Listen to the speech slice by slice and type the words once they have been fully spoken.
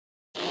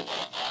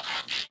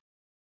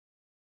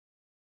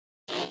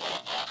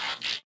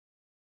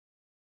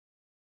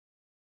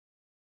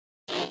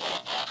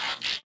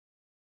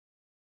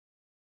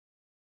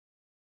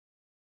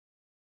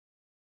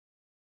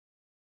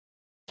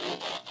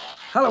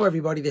Hello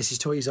everybody, this is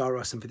Toys R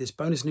Us, and for this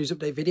bonus news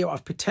update video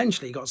I've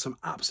potentially got some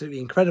absolutely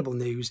incredible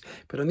news,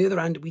 but on the other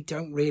hand we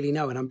don't really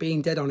know, and I'm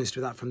being dead honest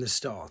with that from the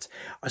start.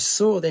 I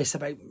saw this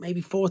about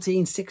maybe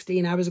 14,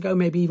 16 hours ago,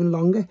 maybe even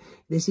longer.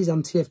 This is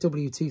on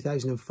TFW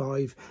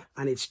 2005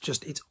 and it's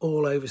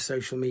all over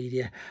social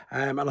media,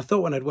 and I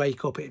thought when I'd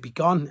wake up it'd be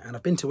gone, and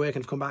I've been to work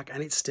and I've come back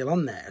and it's still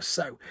on there.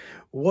 So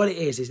what it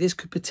is this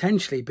could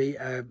potentially be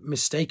a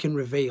mistaken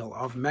reveal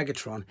of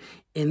Megatron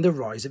in the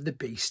Rise of the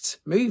Beasts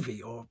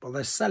movie, or well,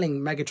 they're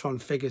selling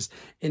Megatron figures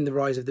in the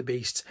Rise of the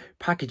Beasts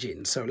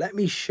packaging. So let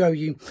me show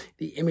you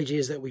the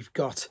images that we've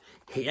got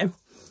here.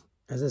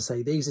 As I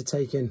say, these are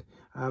taken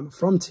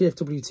from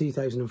TFW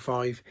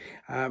 2005.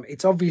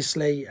 It's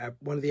obviously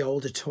one of the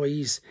older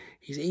toys.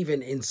 He's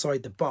even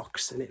inside the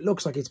box and it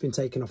looks like it's been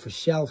taken off a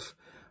shelf.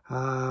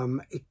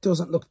 It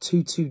doesn't look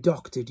too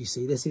doctored, you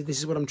see. This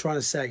is what I'm trying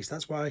to say. So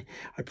that's why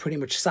I pretty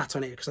much sat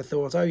on it, because I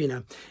thought, oh, you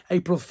know,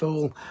 April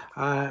Fool,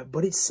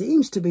 but it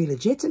seems to be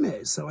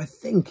legitimate. So I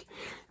think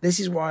this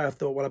is why I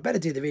thought, well, I better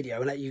do the video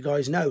and let you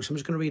guys know. So I'm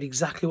just going to read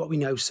exactly what we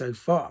know so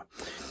far.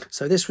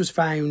 So this was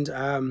found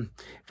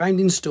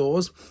in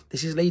stores.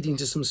 This is leading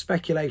to some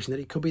speculation that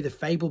it could be the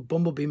fabled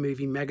Bumblebee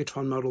movie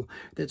Megatron model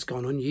that's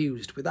gone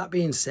unused. With that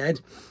being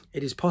said,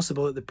 it is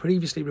possible that the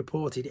previously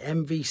reported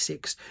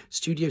MV6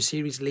 Studio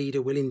Series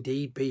leader will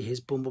indeed be his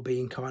Bumblebee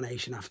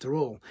incarnation after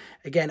all.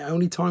 Again,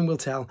 only time will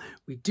tell.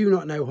 We do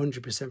not know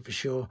 100% for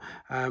sure,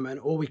 and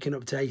all we can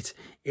update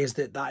is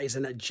that that is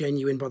a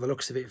genuine, by the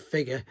looks of it,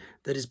 figure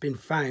that has been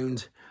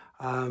found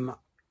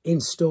in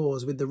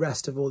stores with the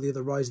rest of all the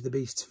other Rise of the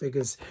Beasts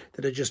figures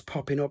that are just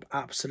popping up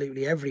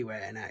absolutely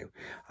everywhere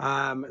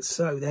now.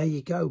 So there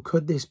you go.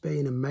 Could this be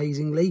an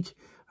amazing leak?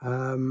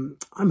 I'm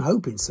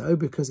hoping so,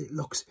 because it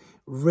looks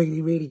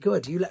really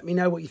good. You let me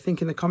know what you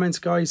think in the comments,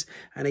 guys,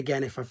 and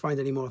again, if I find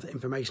any more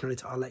information on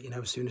it, I'll let you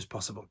know as soon as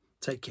possible.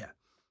 Take care.